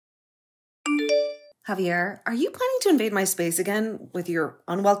Javier, are you planning to invade my space again with your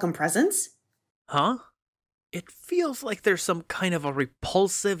unwelcome presence? Huh? It feels like there's some kind of a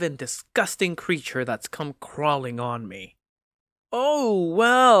repulsive and disgusting creature that's come crawling on me. Oh,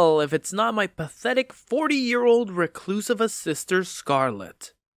 well, if it's not my pathetic 40-year-old recluse of a sister,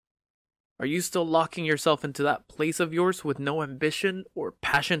 Scarlet. Are you still locking yourself into that place of yours with no ambition or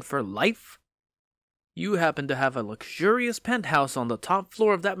passion for life? You happen to have a luxurious penthouse on the top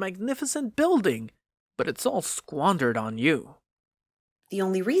floor of that magnificent building, but it's all squandered on you. The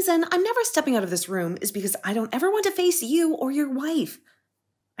only reason I'm never stepping out of this room is because I don't ever want to face you or your wife.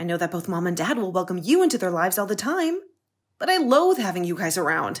 I know that both Mom and Dad will welcome you into their lives all the time, but I loathe having you guys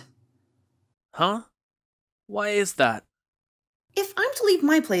around. Huh? Why is that? If I'm to leave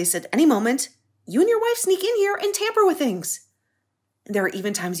my place at any moment, you and your wife sneak in here and tamper with things. And there are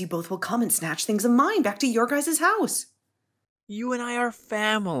even times you both will come and snatch things of mine back to your guys' house. You and I are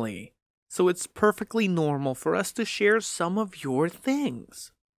family, so it's perfectly normal for us to share some of your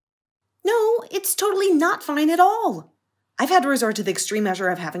things. No, it's totally not fine at all. I've had to resort to the extreme measure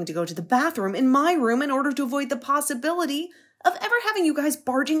of having to go to the bathroom in my room in order to avoid the possibility of ever having you guys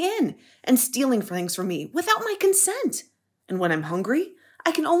barging in and stealing things from me without my consent. And when I'm hungry,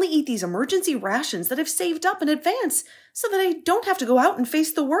 I can only eat these emergency rations that I've saved up in advance so that I don't have to go out and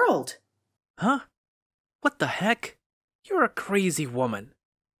face the world. Huh? What the heck? You're a crazy woman.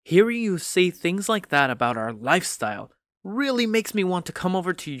 Hearing you say things like that about our lifestyle really makes me want to come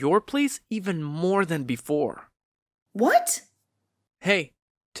over to your place even more than before. What? Hey,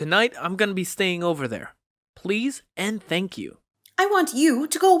 tonight I'm gonna be staying over there. Please and thank you. I want you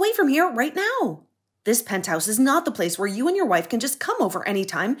to go away from here right now. This penthouse is not the place where you and your wife can just come over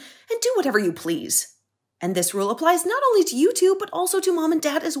anytime and do whatever you please. And this rule applies not only to you two, but also to Mom and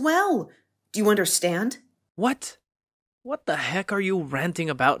Dad as well. Do you understand? What? What the heck are you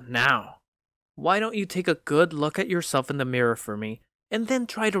ranting about now? Why don't you take a good look at yourself in the mirror for me, and then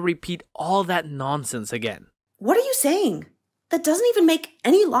try to repeat all that nonsense again? What are you saying? That doesn't even make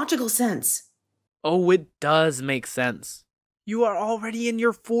any logical sense. Oh, it does make sense. You are already in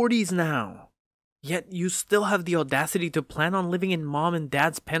your 40s now. Yet you still have the audacity to plan on living in Mom and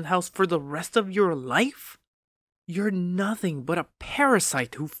Dad's penthouse for the rest of your life? You're nothing but a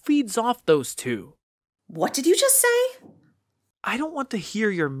parasite who feeds off those two. What did you just say? I don't want to hear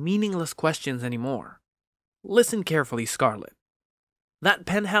your meaningless questions anymore. Listen carefully, Scarlet. That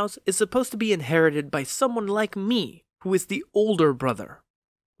penthouse is supposed to be inherited by someone like me, who is the older brother,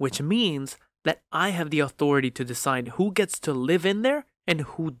 which means that I have the authority to decide who gets to live in there and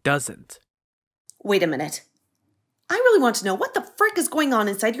who doesn't. Wait a minute. I really want to know what the frick is going on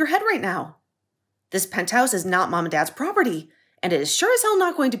inside your head right now. This penthouse is not Mom and Dad's property, and it is sure as hell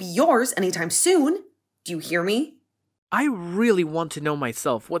not going to be yours anytime soon. Do you hear me? I really want to know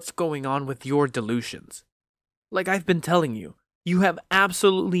myself what's going on with your delusions. Like I've been telling you, you have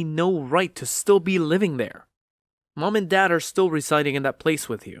absolutely no right to still be living there. Mom and Dad are still residing in that place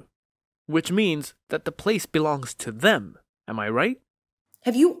with you, which means that the place belongs to them. Am I right?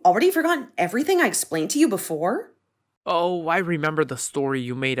 Have you already forgotten everything I explained to you before? Oh, I remember the story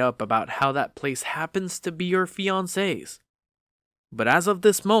you made up about how that place happens to be your fiancé's. But as of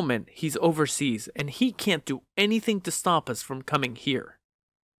this moment, he's overseas and he can't do anything to stop us from coming here.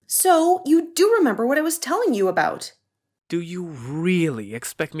 So, you do remember what I was telling you about? Do you really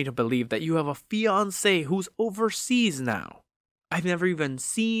expect me to believe that you have a fiancé who's overseas now? I've never even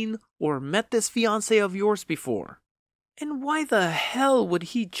seen or met this fiancé of yours before. And why the hell would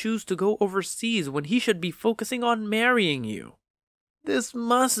he choose to go overseas when he should be focusing on marrying you? This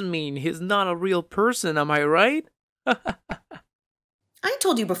must mean he's not a real person, am I right? I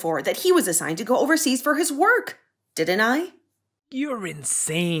told you before that he was assigned to go overseas for his work, didn't I? You're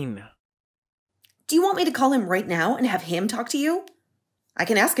insane. Do you want me to call him right now and have him talk to you? I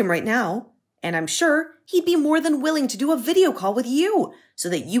can ask him right now, and I'm sure he'd be more than willing to do a video call with you so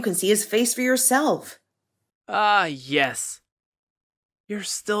that you can see his face for yourself. Ah, yes. You're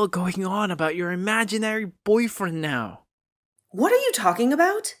still going on about your imaginary boyfriend now. What are you talking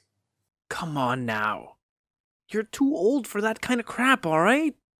about? Come on now. You're too old for that kind of crap,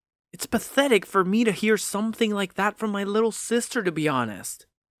 alright? It's pathetic for me to hear something like that from my little sister, to be honest.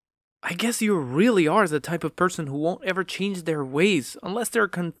 I guess you really are the type of person who won't ever change their ways unless they're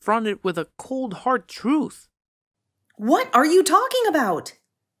confronted with a cold hard truth. What are you talking about?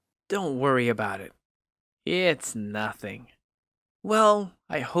 Don't worry about it. It's nothing. Well,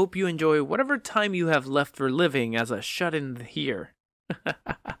 I hope you enjoy whatever time you have left for living as a shut-in here.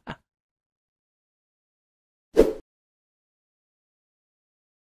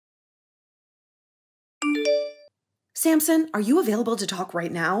 Samson, are you available to talk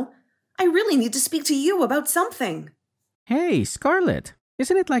right now? I really need to speak to you about something. Hey, Scarlett,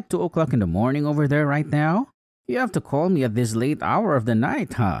 isn't it like 2 o'clock in the morning over there right now? You have to call me at this late hour of the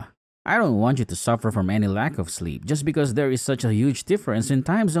night, huh? I don't want you to suffer from any lack of sleep just because there is such a huge difference in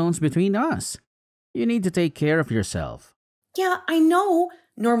time zones between us. You need to take care of yourself. Yeah, I know.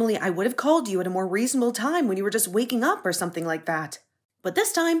 Normally I would have called you at a more reasonable time when you were just waking up or something like that. But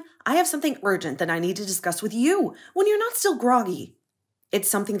this time, I have something urgent that I need to discuss with you when you're not still groggy. It's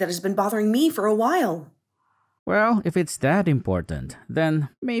something that has been bothering me for a while. Well, if it's that important, then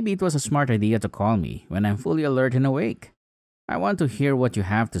maybe it was a smart idea to call me when I'm fully alert and awake. I want to hear what you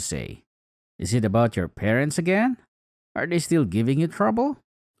have to say. Is it about your parents again? Are they still giving you trouble?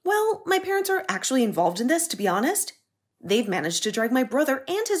 Well, my parents are actually involved in this, to be honest. They've managed to drag my brother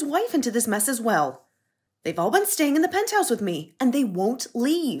and his wife into this mess as well. They've all been staying in the penthouse with me, and they won't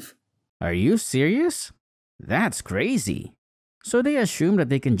leave. Are you serious? That's crazy. So they assume that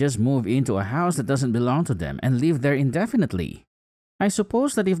they can just move into a house that doesn't belong to them and live there indefinitely. I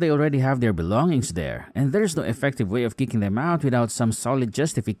suppose that if they already have their belongings there and there's no effective way of kicking them out without some solid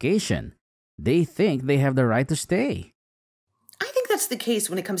justification, they think they have the right to stay. I think that's the case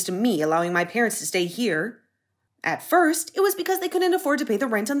when it comes to me allowing my parents to stay here. At first, it was because they couldn't afford to pay the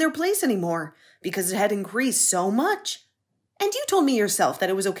rent on their place anymore, because it had increased so much. And you told me yourself that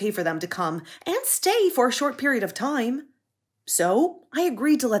it was okay for them to come and stay for a short period of time. So, I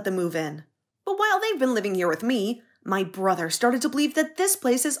agreed to let them move in. But while they've been living here with me, my brother started to believe that this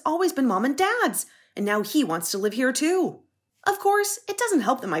place has always been Mom and Dad's, and now he wants to live here too. Of course, it doesn't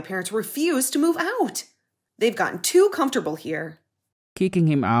help that my parents refuse to move out. They've gotten too comfortable here. Kicking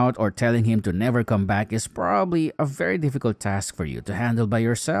him out or telling him to never come back is probably a very difficult task for you to handle by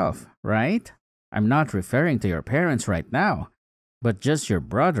yourself, right? I'm not referring to your parents right now, but just your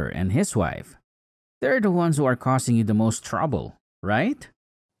brother and his wife. They're the ones who are causing you the most trouble, right?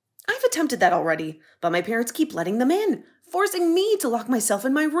 I've attempted that already, but my parents keep letting them in, forcing me to lock myself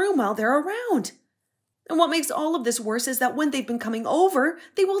in my room while they're around. And what makes all of this worse is that when they've been coming over,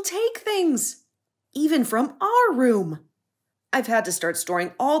 they will take things. Even from our room. I've had to start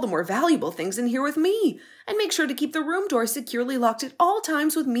storing all the more valuable things in here with me, and make sure to keep the room door securely locked at all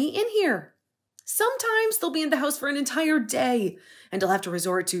times with me in here. Sometimes they'll be in the house for an entire day, and I'll have to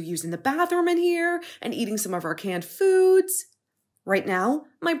resort to using the bathroom in here and eating some of our canned foods. Right now,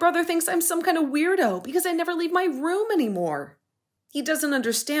 my brother thinks I'm some kind of weirdo because I never leave my room anymore. He doesn't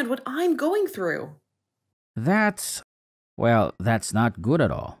understand what I'm going through. That's not good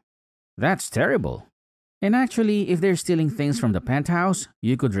at all. That's terrible. And actually, if they're stealing things from the penthouse,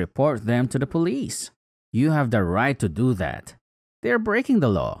 you could report them to the police. You have the right to do that. They're breaking the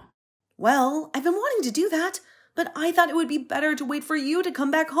law. Well, I've been wanting to do that, but I thought it would be better to wait for you to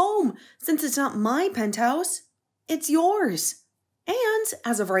come back home, since it's not my penthouse. It's yours. And,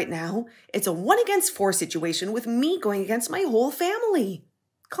 as of right now, it's a 1-against-4 situation with me going against my whole family.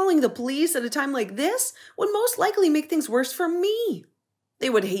 Calling the police at a time like this would most likely make things worse for me. They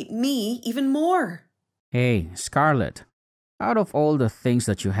would hate me even more. Hey, Scarlett, out of all the things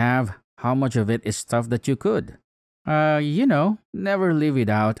that you have, how much of it is stuff that you could? Never leave it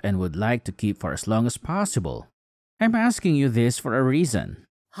out and would like to keep for as long as possible. I'm asking you this for a reason.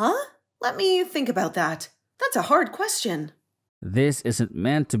 Huh? Let me think about that. That's a hard question. This isn't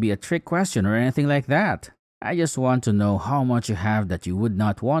meant to be a trick question or anything like that. I just want to know how much you have that you would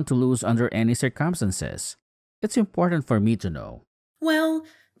not want to lose under any circumstances. It's important for me to know. Well,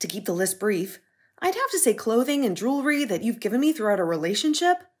 to keep the list brief, I'd have to say clothing and jewelry that you've given me throughout our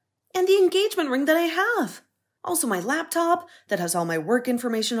relationship, and the engagement ring that I have. Also my laptop that has all my work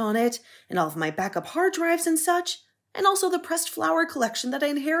information on it, and all of my backup hard drives and such, and also the pressed flower collection that I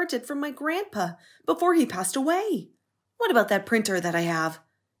inherited from my grandpa before he passed away. What about that printer that I have?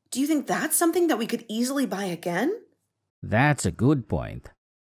 Do you think that's something that we could easily buy again? That's a good point.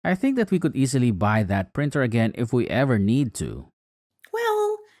 I think that we could easily buy that printer again if we ever need to.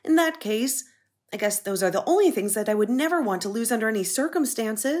 Well, in that case, I guess those are the only things that I would never want to lose under any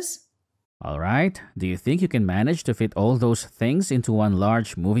circumstances. All right, do you think you can manage to fit all those things into one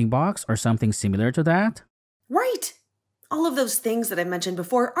large moving box or something similar to that? Right! All of those things that I mentioned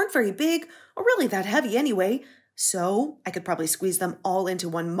before aren't very big or really that heavy anyway, so I could probably squeeze them all into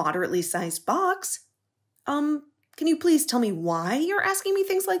one moderately sized box. Can you please tell me why you're asking me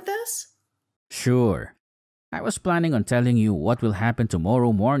things like this? Sure. I was planning on telling you what will happen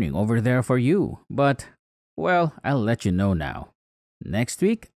tomorrow morning over there for you, but, well, I'll let you know now. Next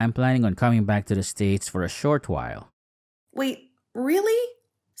week, I'm planning on coming back to the States for a short while. Wait, really?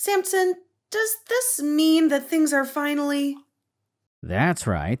 Samson, does this mean that things are finally... That's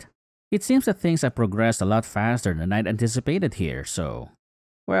right. It seems that things have progressed a lot faster than I'd anticipated here, so...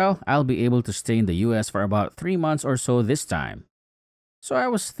 Well, I'll be able to stay in the US for about 3 months or so this time. So I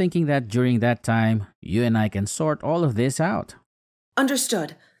was thinking that during that time, you and I can sort all of this out.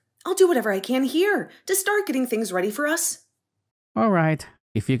 Understood. I'll do whatever I can here to start getting things ready for us. Alright,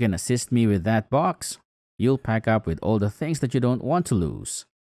 if you can assist me with that box, you'll pack up with all the things that you don't want to lose.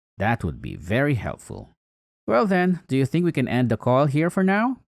 That would be very helpful. Well then, do you think we can end the call here for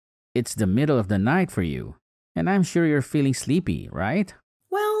now? It's the middle of the night for you, and I'm sure you're feeling sleepy, right?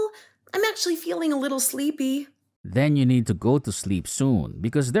 Well, I'm actually feeling a little sleepy. Then you need to go to sleep soon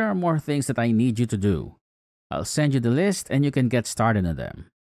because there are more things that I need you to do. I'll send you the list and you can get started on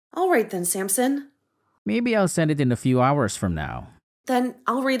them. All right then, Samson. Maybe I'll send it in a few hours from now. Then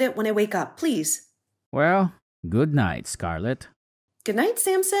I'll read it when I wake up, please. Well, good night, Scarlett. Good night,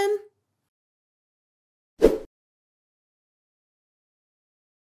 Samson.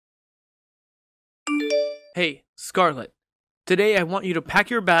 Hey, Scarlett. Today I want you to pack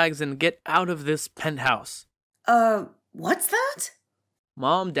your bags and get out of this penthouse. What's that?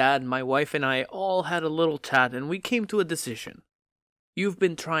 Mom, Dad, my wife, and I all had a little chat and we came to a decision. You've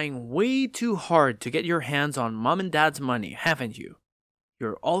been trying way too hard to get your hands on Mom and Dad's money, haven't you?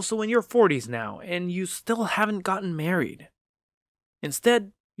 You're also in your 40s now and you still haven't gotten married.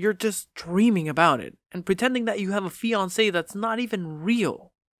 Instead, you're just dreaming about it and pretending that you have a fiancé that's not even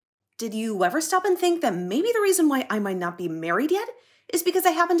real. Did you ever stop and think that maybe the reason why I might not be married yet is because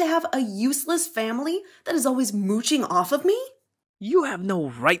I happen to have a useless family that is always mooching off of me? You have no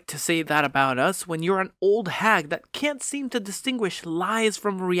right to say that about us when you're an old hag that can't seem to distinguish lies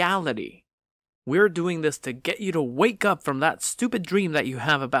from reality. We're doing this to get you to wake up from that stupid dream that you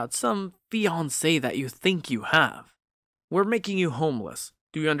have about some fiancé that you think you have. We're making you homeless.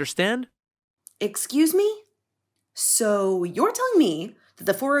 Do you understand? Excuse me? So you're telling me that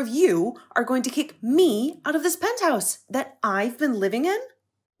the four of you are going to kick me out of this penthouse that I've been living in?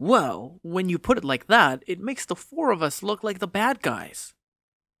 Well, when you put it like that, it makes the four of us look like the bad guys.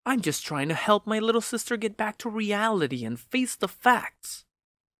 I'm just trying to help my little sister get back to reality and face the facts.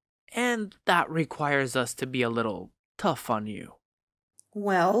 And that requires us to be a little tough on you.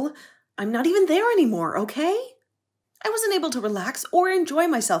 Well, I'm not even there anymore, okay? I wasn't able to relax or enjoy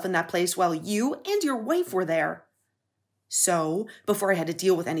myself in that place while you and your wife were there. So, before I had to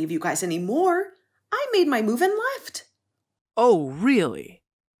deal with any of you guys anymore, I made my move and left. Oh, really?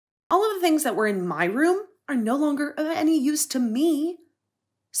 All of the things that were in my room are no longer of any use to me.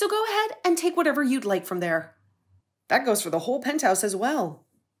 So go ahead and take whatever you'd like from there. That goes for the whole penthouse as well.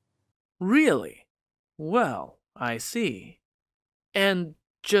 Really? Well, I see. And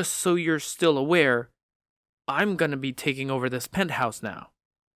just so you're still aware, I'm gonna be taking over this penthouse now.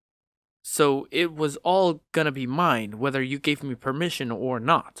 So it was all gonna be mine, whether you gave me permission or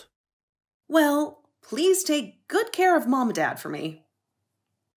not. Well, please take good care of Mom and Dad for me.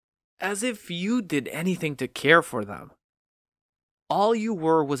 As if you did anything to care for them. All you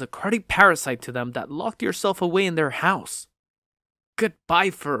were was a cruddy parasite to them that locked yourself away in their house. Goodbye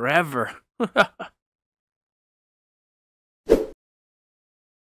forever.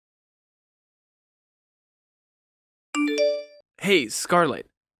 Hey, Scarlett.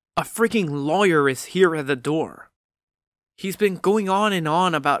 A freaking lawyer is here at the door. He's been going on and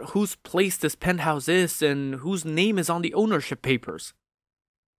on about whose place this penthouse is and whose name is on the ownership papers.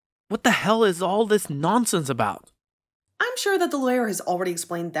 What the hell is all this nonsense about? I'm sure that the lawyer has already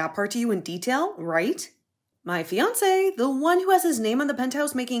explained that part to you in detail, right? My fiancé, the one who has his name on the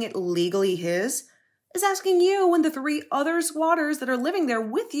penthouse making it legally his, is asking you and the 3 other squatters that are living there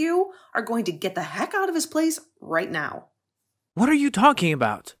with you are going to get the heck out of his place right now. What are you talking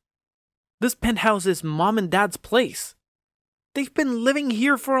about? This penthouse is Mom and Dad's place. They've been living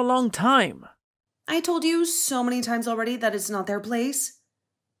here for a long time. I told you so many times already that it's not their place.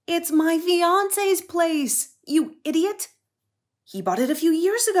 It's my fiancé's place, you idiot. He bought it a few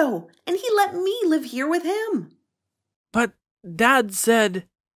years ago, and he let me live here with him. But Dad said...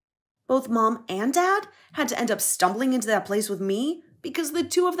 Both Mom and Dad had to end up stumbling into that place with me because the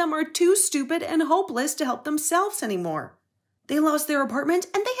 2 of them are too stupid and hopeless to help themselves anymore. They lost their apartment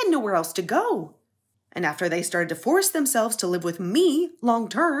and they had nowhere else to go. And after they started to force themselves to live with me long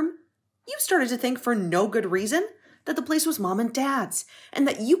term, you started to think for no good reason that the place was Mom and Dad's and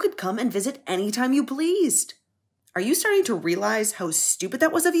that you could come and visit anytime you pleased. Are you starting to realize how stupid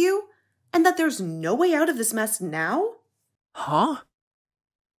that was of you? And that there's no way out of this mess now? Huh?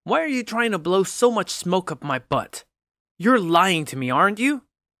 Why are you trying to blow so much smoke up my butt? You're lying to me, aren't you?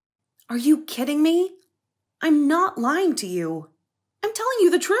 Are you kidding me? I'm not lying to you. I'm telling you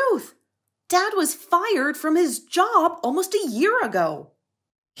the truth. Dad was fired from his job almost a year ago.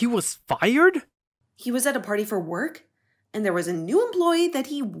 He was fired? He was at a party for work, and there was a new employee that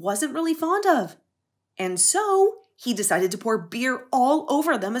he wasn't really fond of. And so he decided to pour beer all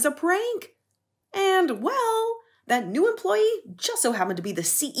over them as a prank. And well, that new employee just so happened to be the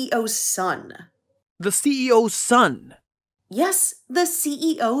CEO's son. The CEO's son? Yes, the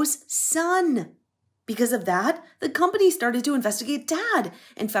CEO's son. Because of that, the company started to investigate Dad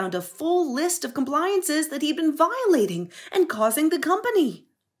and found a full list of compliances that he'd been violating and causing the company.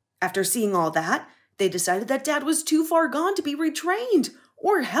 After seeing all that, they decided that Dad was too far gone to be retrained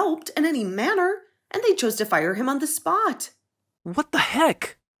or helped in any manner, and they chose to fire him on the spot. What the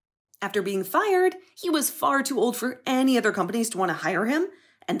heck? After being fired, he was far too old for any other companies to want to hire him,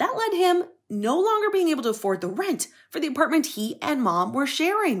 and that led him no longer being able to afford the rent for the apartment he and Mom were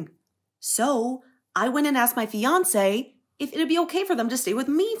sharing. So I went and asked my fiancé if it'd be okay for them to stay with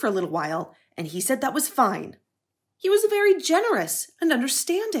me for a little while, and he said that was fine. He was very generous and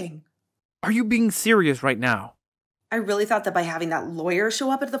understanding. Are you being serious right now? I really thought that by having that lawyer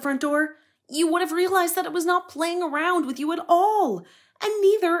show up at the front door, you would have realized that it was not playing around with you at all, and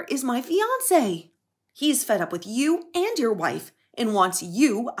neither is my fiancé. He's fed up with you and your wife and wants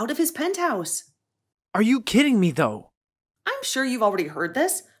you out of his penthouse. Are you kidding me, though? I'm sure you've already heard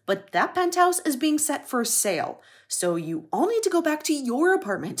this, but that penthouse is being set for sale, so you all need to go back to your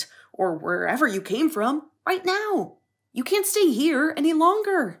apartment or wherever you came from right now. You can't stay here any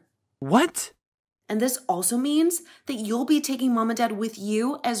longer. What? And this also means that you'll be taking Mom and Dad with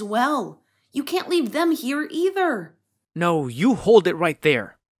you as well. You can't leave them here either. No, you hold it right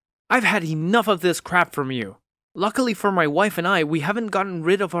there. I've had enough of this crap from you. Luckily for my wife and I, we haven't gotten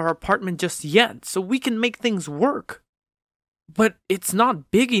rid of our apartment just yet, so we can make things work. But it's not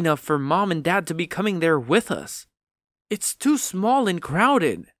big enough for Mom and Dad to be coming there with us. It's too small and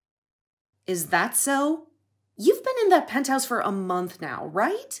crowded. Is that so? You've been in that penthouse for a month now,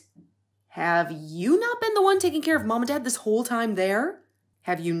 right? Have you not been the one taking care of Mom and Dad this whole time there?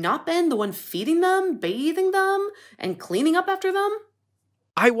 Have you not been the one feeding them, bathing them, and cleaning up after them?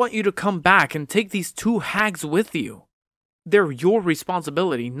 I want you to come back and take these two hags with you. They're your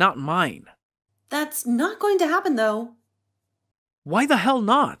responsibility, not mine. That's not going to happen, though. Why the hell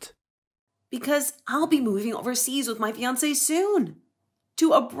not? Because I'll be moving overseas with my fiancé soon.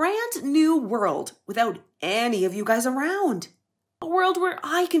 To a brand new world without any of you guys around. A world where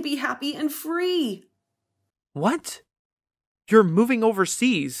I can be happy and free. What? You're moving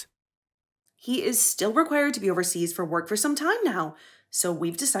overseas? He is still required to be overseas for work for some time now, so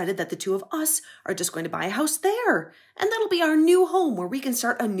we've decided that the two of us are just going to buy a house there, and that'll be our new home where we can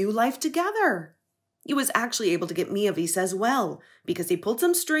start a new life together. He was actually able to get me a visa as well, because he pulled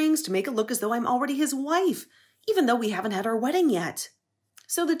some strings to make it look as though I'm already his wife, even though we haven't had our wedding yet.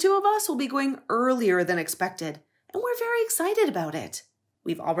 So the two of us will be going earlier than expected, and we're very excited about it.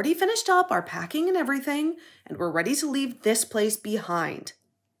 We've already finished up our packing and everything, and we're ready to leave this place behind.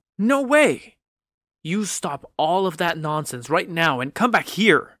 No way! You stop all of that nonsense right now and come back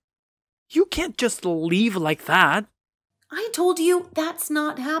here. You can't just leave like that. I told you that's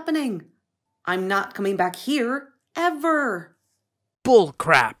not happening. I'm not coming back here, ever. Bull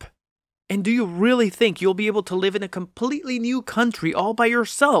crap. And do you really think you'll be able to live in a completely new country all by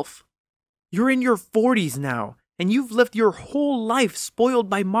yourself? You're in your 40s now, and you've lived your whole life spoiled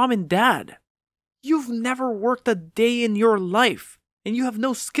by Mom and Dad. You've never worked a day in your life, and you have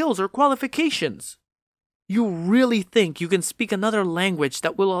no skills or qualifications. You really think you can speak another language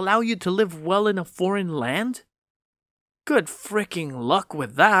that will allow you to live well in a foreign land? Good fricking luck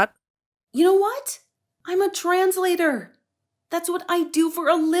with that. You know what? I'm a translator. That's what I do for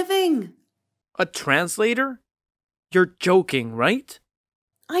a living. A translator? You're joking, right?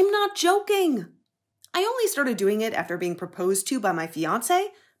 I'm not joking. I only started doing it after being proposed to by my fiancé,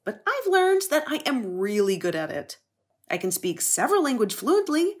 but I've learned that I am really good at it. I can speak several languages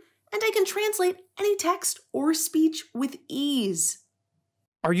fluently, and I can translate any text or speech with ease.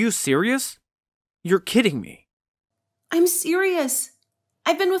 Are you serious? You're kidding me. I'm serious.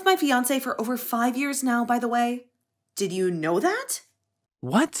 I've been with my fiancé for over 5 years now, by the way. Did you know that?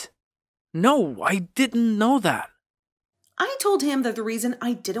 What? No, I didn't know that. I told him that the reason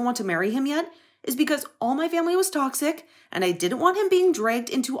I didn't want to marry him yet is because all my family was toxic, and I didn't want him being dragged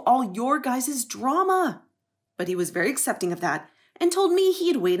into all your guys' drama. But he was very accepting of that, and told me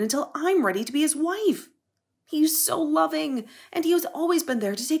he'd wait until I'm ready to be his wife. He's so loving, and he has always been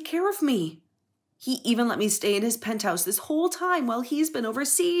there to take care of me. He even let me stay in his penthouse this whole time while he's been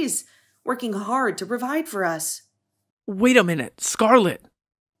overseas, working hard to provide for us. Wait a minute, Scarlett.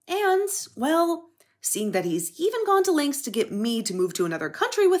 And, well, seeing that he's even gone to lengths to get me to move to another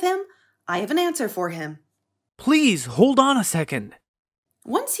country with him, I have an answer for him. Please, hold on a second.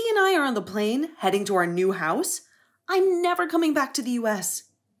 Once he and I are on the plane heading to our new house, I'm never coming back to the US.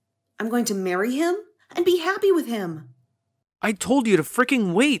 I'm going to marry him and be happy with him. I told you to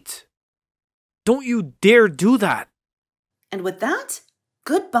freaking wait. Don't you dare do that. And with that,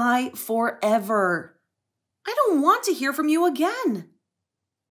 goodbye forever. I don't want to hear from you again.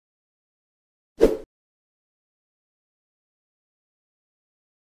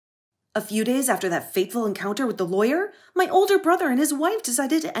 A few days after that fateful encounter with the lawyer, my older brother and his wife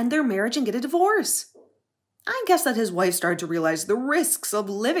decided to end their marriage and get a divorce. I guess that his wife started to realize the risks of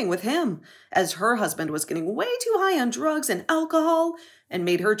living with him, as her husband was getting way too high on drugs and alcohol, and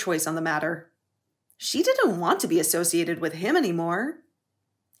made her choice on the matter. She didn't want to be associated with him anymore.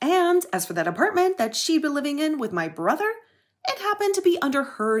 And as for that apartment that she'd been living in with my brother, it happened to be under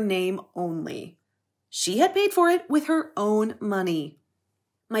her name only. She had paid for it with her own money.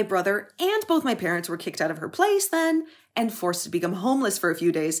 My brother and both my parents were kicked out of her place then and forced to become homeless for a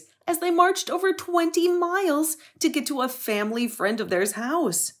few days as they marched over 20 miles to get to a family friend of theirs'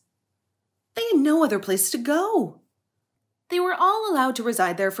 house. They had no other place to go. They were all allowed to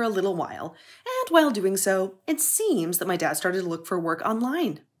reside there for a little while, and while doing so, it seems that my dad started to look for work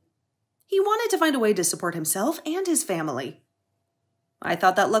online. He wanted to find a way to support himself and his family. I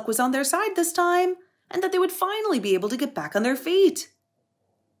thought that luck was on their side this time, and that they would finally be able to get back on their feet.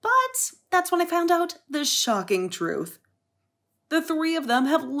 But that's when I found out the shocking truth. The three of them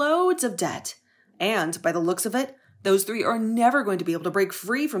have loads of debt, and by the looks of it, those three are never going to be able to break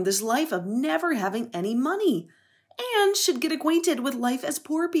free from this life of never having any money, and should get acquainted with life as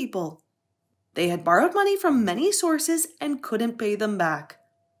poor people. They had borrowed money from many sources and couldn't pay them back.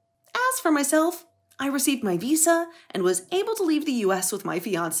 As for myself, I received my visa and was able to leave the US with my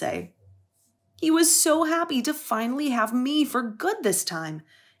fiancé. He was so happy to finally have me for good this time,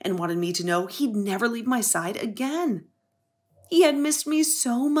 and wanted me to know he'd never leave my side again. He had missed me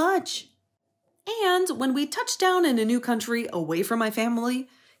so much. And when we touched down in a new country away from my family,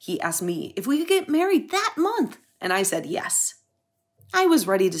 he asked me if we could get married that month, and I said yes. I was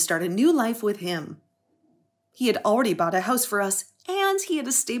ready to start a new life with him. He had already bought a house for us, and he had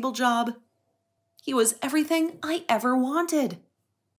a stable job. He was everything I ever wanted.